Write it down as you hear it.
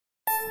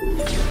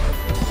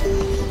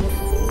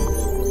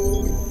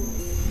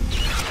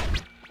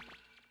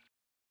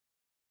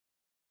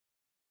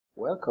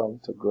Welcome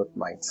to Growth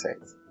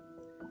Mindset.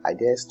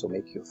 Ideas to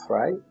make you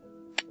thrive,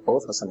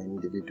 both as an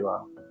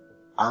individual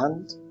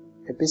and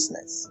a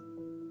business.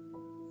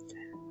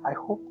 I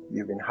hope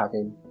you've been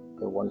having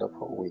a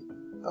wonderful week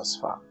thus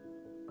far,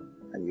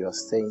 and you are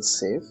staying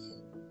safe,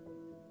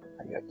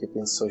 and you are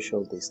keeping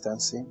social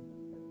distancing,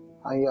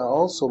 and you are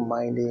also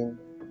minding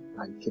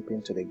and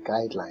keeping to the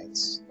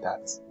guidelines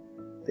that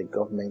the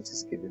government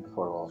is giving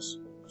for us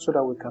so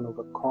that we can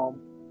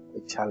overcome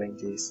the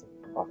challenges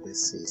of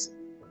this season.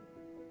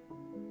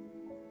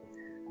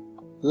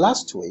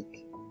 Last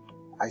week,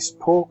 I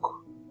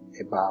spoke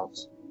about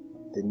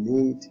the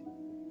need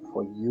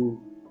for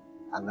you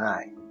and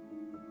I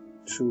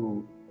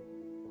to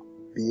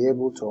be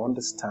able to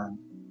understand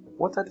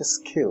what are the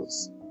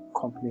skills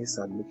companies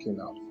are looking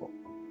out for.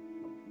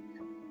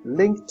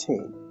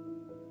 LinkedIn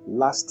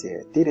last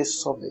year did a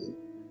survey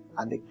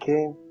and they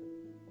came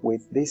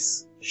with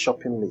this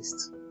shopping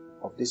list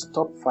of these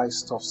top 5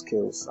 soft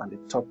skills and the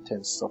top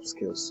 10 soft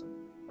skills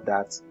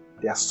that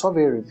their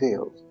survey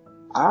revealed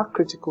are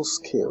critical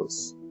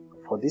skills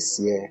for this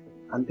year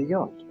and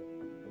beyond.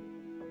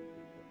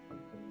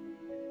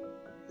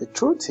 The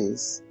truth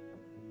is,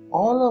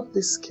 all of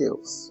these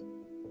skills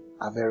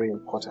are very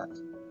important.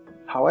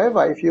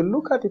 However, if you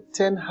look at the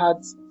 10 hard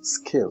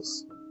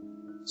skills,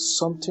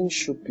 something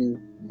should be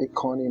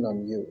beckoning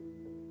on you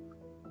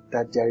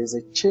that there is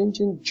a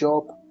changing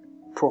job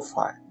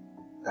profile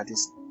that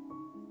is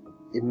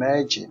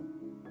emerging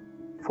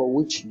for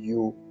which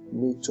you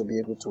need to be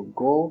able to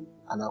go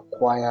and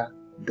acquire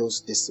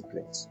those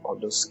disciplines or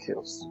those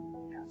skills.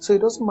 So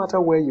it doesn't matter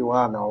where you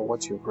are now,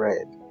 what you've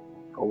read,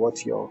 or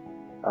what your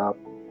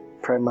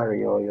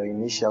primary or your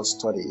initial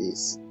study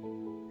is.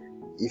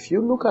 If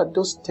you look at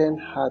those 10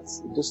 hard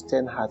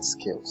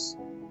skills,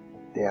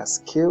 they are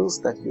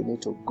skills that you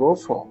need to go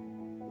for,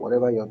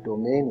 whatever your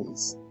domain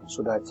is,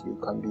 so that you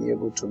can be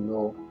able to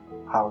know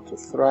how to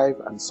thrive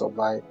and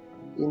survive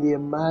in the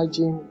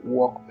emerging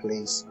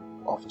workplace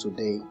of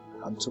today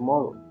and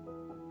tomorrow.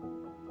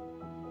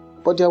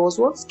 But there was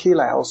one skill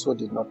I also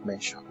did not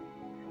mention,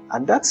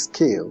 and that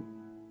skill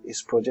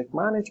is project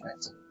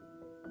management.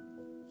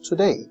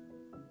 Today,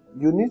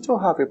 you need to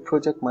have a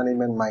project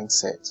management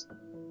mindset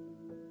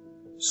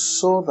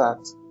so that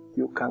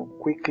you can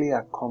quickly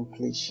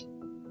accomplish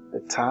the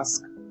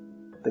task,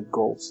 the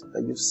goals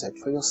that you've set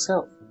for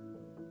yourself.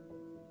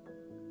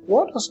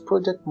 What does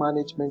project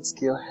management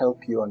skill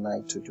help you and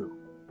I to do?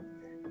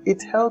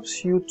 It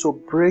helps you to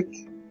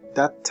break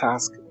that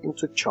task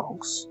into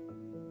chunks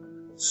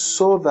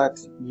so that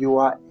you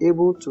are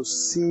able to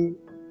see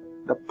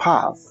the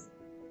path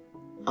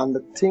and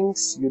the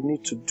things you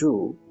need to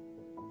do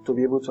to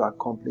be able to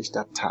accomplish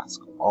that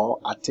task or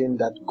attain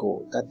that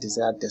goal, that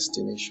desired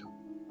destination,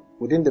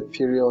 within the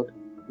period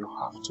you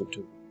have to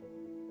do.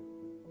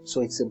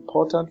 So it's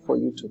important for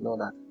you to know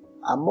that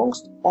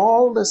amongst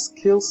all the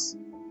skills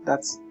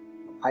that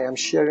I am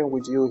sharing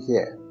with you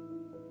here,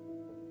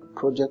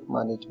 project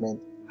management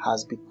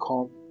has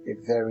become a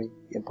very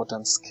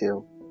important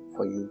skill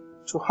for you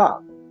to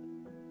have.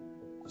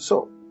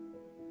 So,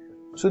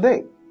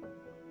 today,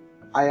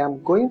 I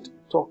am going to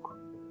talk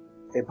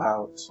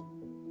about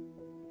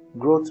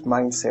growth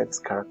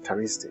mindset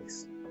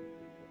characteristics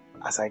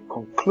as I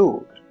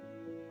conclude.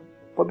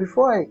 But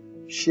before I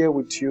share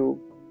with you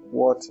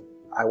what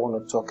I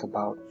want to talk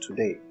about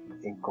today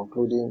in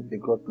concluding the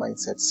growth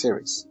mindset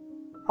series,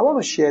 I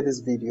want to share this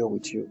video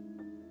with you,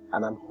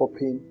 and I'm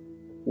hoping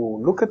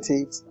we'll look at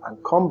it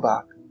and come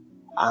back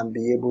and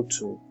be able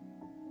to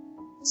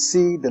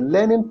see the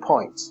learning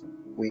points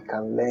we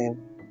can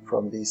learn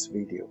from this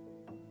video.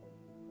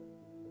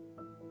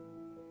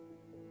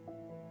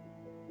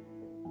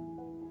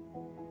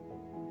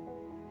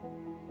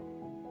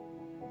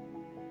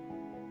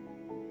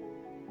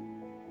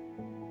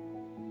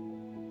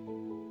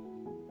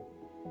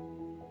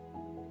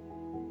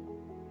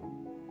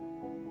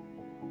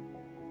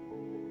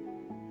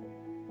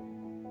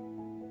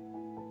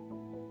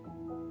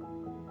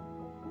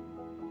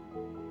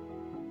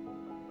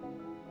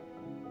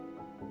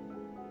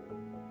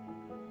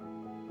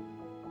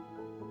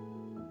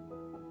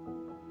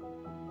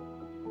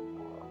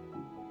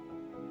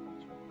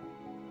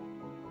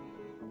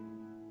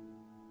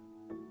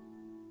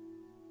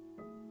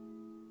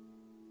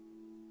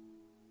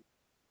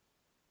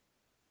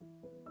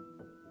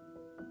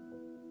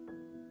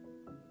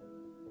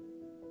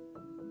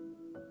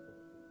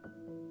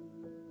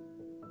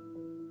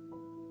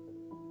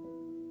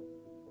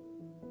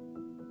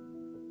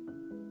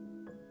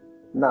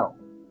 Now,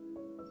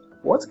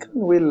 what can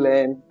we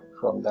learn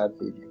from that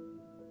video?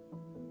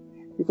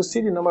 You could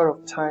see the number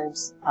of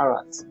times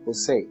Arat will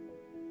say,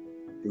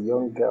 the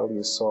young girl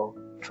you saw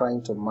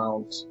trying to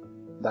mount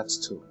that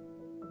stool.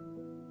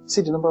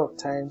 See the number of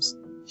times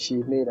she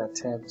made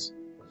attempts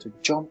to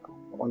jump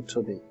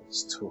onto the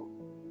stool,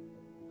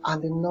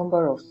 and the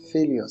number of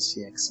failures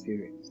she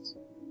experienced,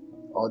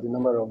 or the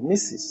number of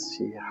misses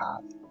she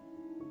had.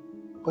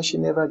 But she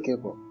never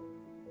gave up.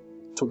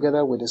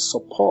 together with the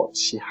support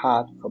she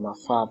had from her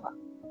father,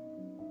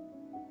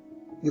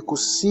 you could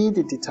see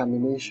the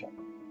determination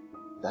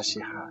that she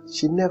had.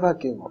 She never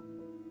gave up.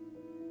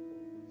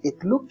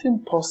 It looked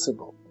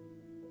impossible.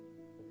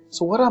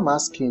 So what I'm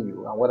asking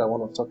you and what I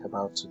want to talk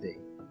about today,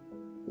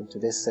 in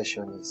today's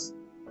session, is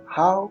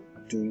how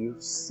do you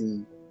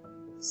see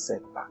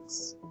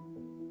setbacks?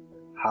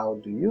 How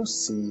do you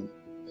see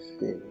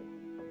failure?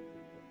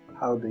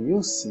 How do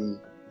you see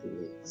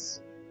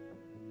delays?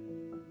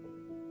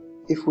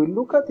 If we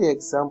look at the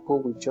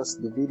example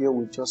the video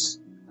we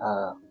just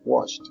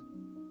watched,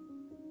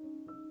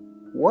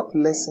 what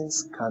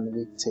lessons can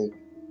we take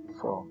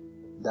from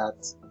that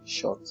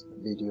short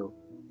video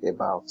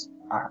about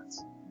art?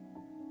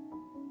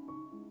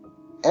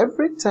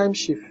 Every time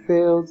she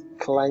failed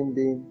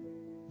climbing,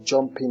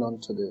 jumping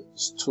onto the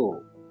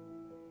stool,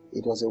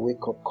 it was a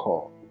wake-up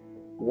call.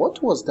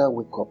 What was that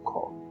wake-up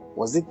call?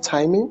 Was it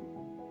timing?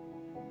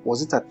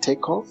 Was it a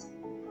takeoff?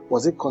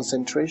 Was it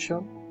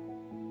concentration?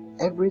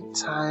 Every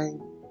time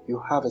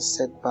you have a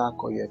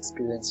setback or you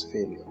experience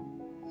failure,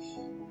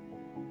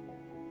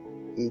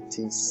 it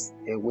is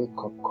a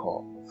wake-up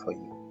call for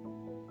you.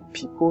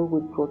 People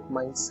with growth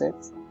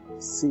mindset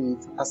see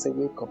it as a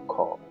wake-up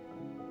call.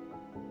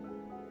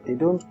 They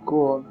don't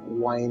go on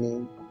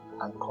whining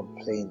and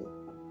complaining.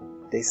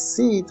 They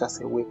see it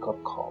as a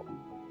wake-up call.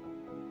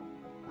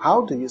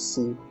 How do you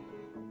see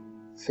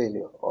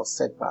failure or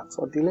setbacks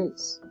or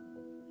delays?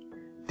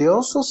 They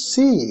also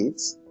see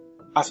it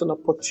as an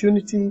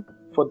opportunity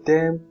for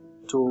them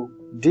to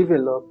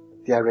develop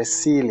their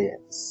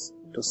resilience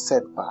to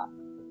setback,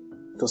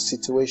 to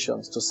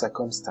situations, to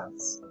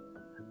circumstance.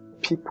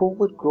 People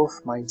with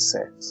growth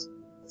mindsets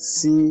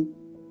see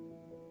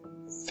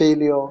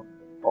failure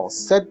or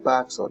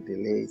setbacks or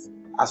delays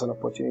as an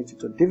opportunity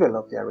to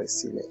develop their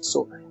resilience.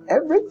 So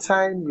every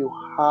time you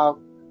have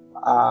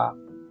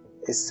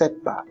a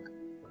setback,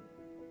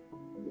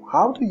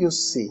 how do you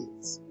see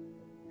it?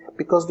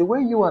 Because the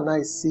way you and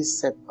I see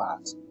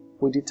setbacks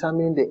will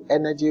determine the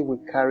energy we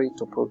carry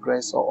to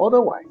progress or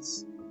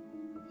otherwise.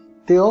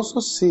 They also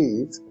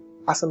see it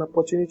as an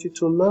opportunity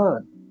to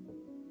learn.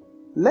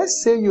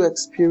 Let's say you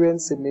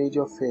experience a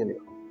major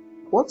failure.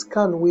 What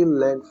can we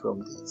learn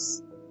from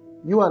this?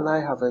 You and I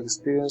have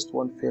experienced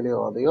one failure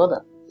or the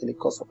other in the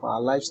course of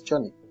our life's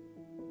journey.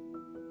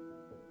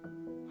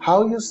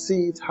 How you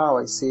see it, how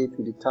I see it,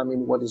 will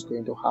determine what is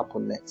going to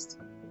happen next,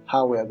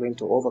 how we are going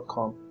to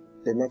overcome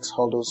the next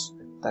hurdles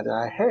that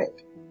are ahead.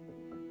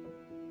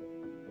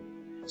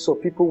 So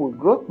people with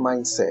growth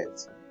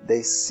mindset,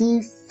 they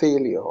see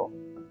failure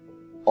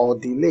or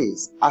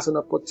delays as an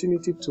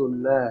opportunity to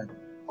learn,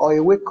 or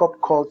a wake-up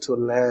call to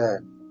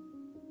learn,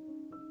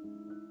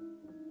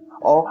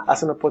 or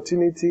as an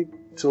opportunity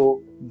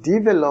to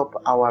develop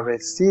our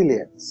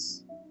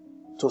resilience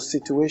to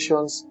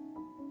situations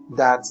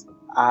that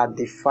are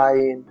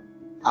defying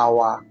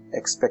our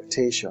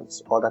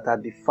expectations or that are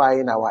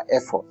defying our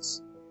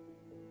efforts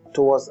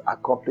towards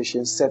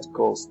accomplishing set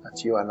goals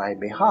that you and I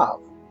may have.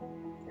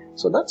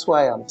 So that's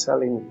why I'm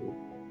telling you,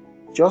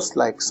 just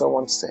like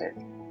someone said,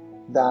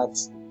 that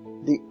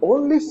the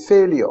only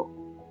failure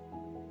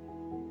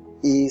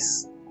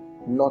is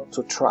not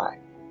to try.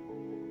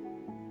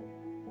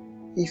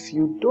 If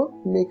you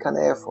don't make an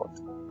effort,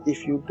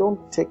 if you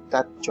don't take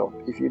that jump,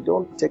 if you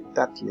don't take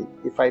that leap,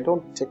 if I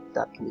don't take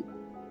that leap,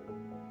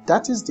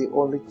 that is the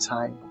only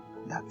time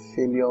that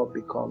failure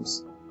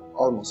becomes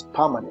almost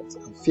permanent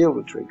and filled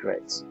with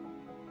regrets.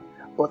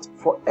 But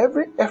for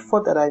every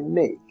effort that I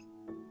make,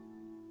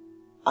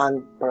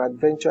 and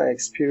peradventure I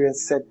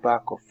experience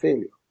setback or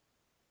failure,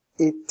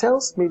 it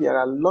tells me there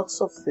are lots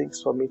of things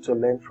for me to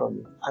learn from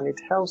it, and it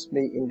helps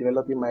me in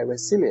developing my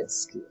resilience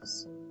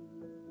skills.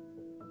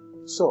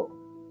 So,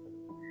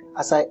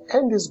 as I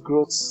end this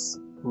growth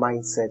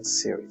mindset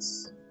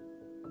series,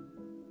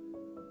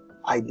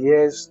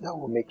 ideas that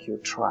will make you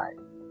try,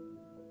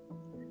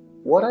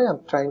 what I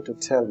am trying to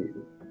tell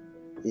you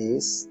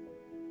is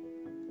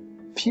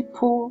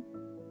people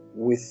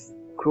with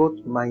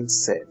growth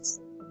mindset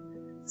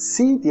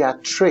see their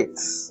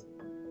traits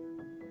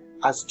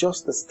as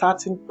just the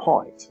starting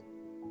point,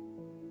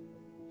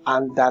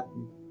 and that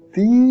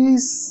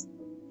these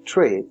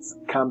traits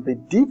can be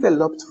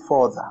developed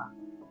further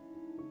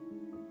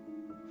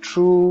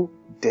through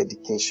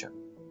dedication,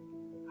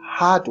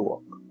 hard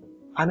work,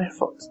 and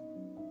effort.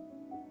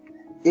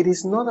 It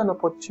is not an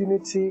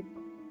opportunity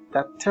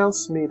that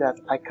tells me that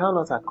I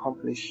cannot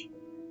accomplish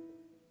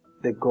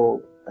the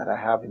goal that I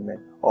have in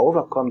mind, or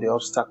overcome the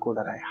obstacle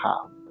that I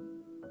have,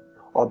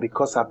 or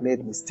because I've made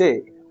a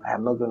mistake, I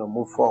am not going to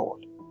move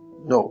forward.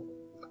 No.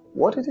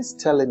 What it is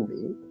telling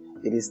me,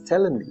 it is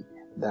telling me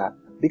that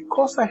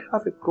because I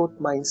have a growth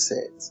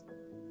mindset,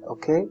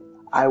 okay,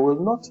 I will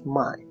not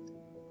mind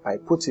by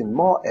putting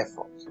more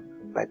effort,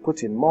 by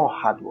putting more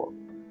hard work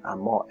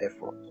and more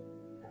effort.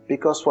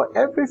 Because for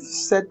every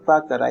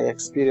setback that I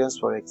experience,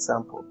 for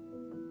example,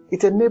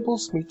 it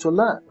enables me to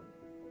learn.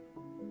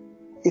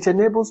 It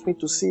enables me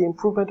to see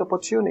improvement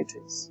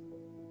opportunities.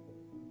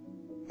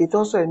 It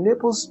also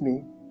enables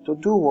me to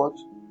do what?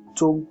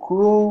 To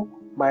grow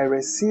my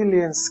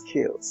resilience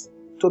skills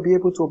to be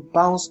able to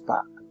bounce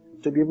back,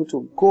 to be able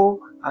to go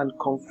and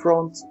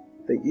confront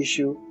the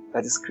issue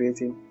that is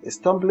creating a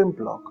stumbling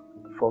block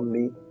for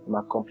me from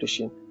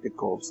accomplishing the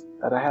goals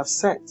that I have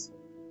set.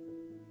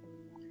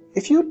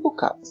 If you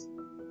look at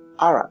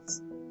Arat,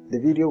 the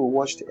video we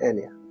watched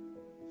earlier,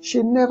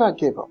 she never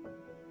gave up.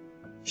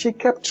 She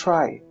kept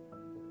trying.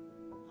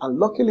 And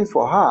luckily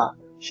for her,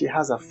 she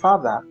has a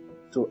father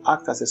to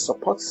act as a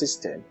support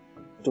system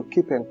to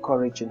keep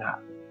encouraging her.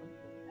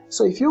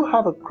 So if you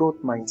have a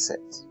growth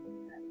mindset,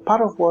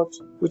 part of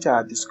which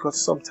I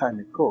discussed some time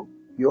ago,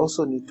 you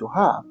also need to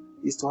have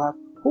is to have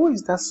who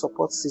is that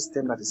support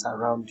system that is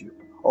around you,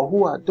 or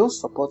who are those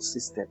support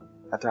systems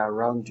that are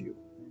around you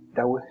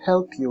that will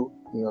help you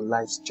in your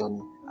life's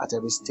journey at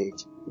every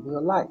stage in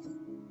your life.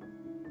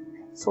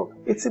 So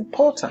it's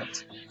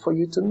important for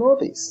you to know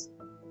this.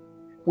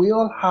 We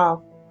all have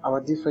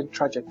our different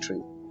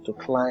trajectory to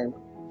climb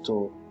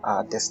to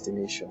our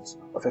destinations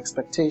of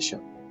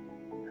expectation.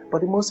 But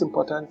the most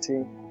important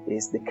thing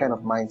is the kind of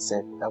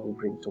mindset that we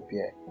bring to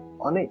bear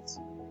on it.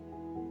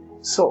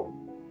 So,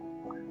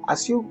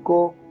 as you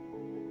go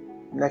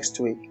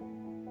next week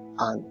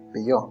and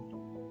beyond,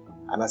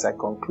 and as I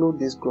conclude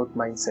this growth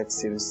mindset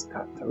series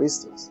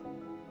characteristics,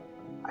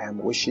 I am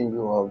wishing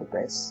you all the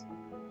best,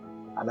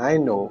 and I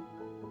know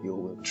you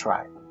will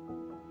try.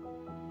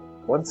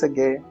 Once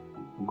again,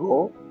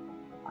 go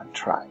and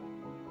try.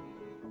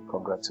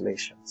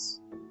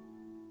 Congratulations.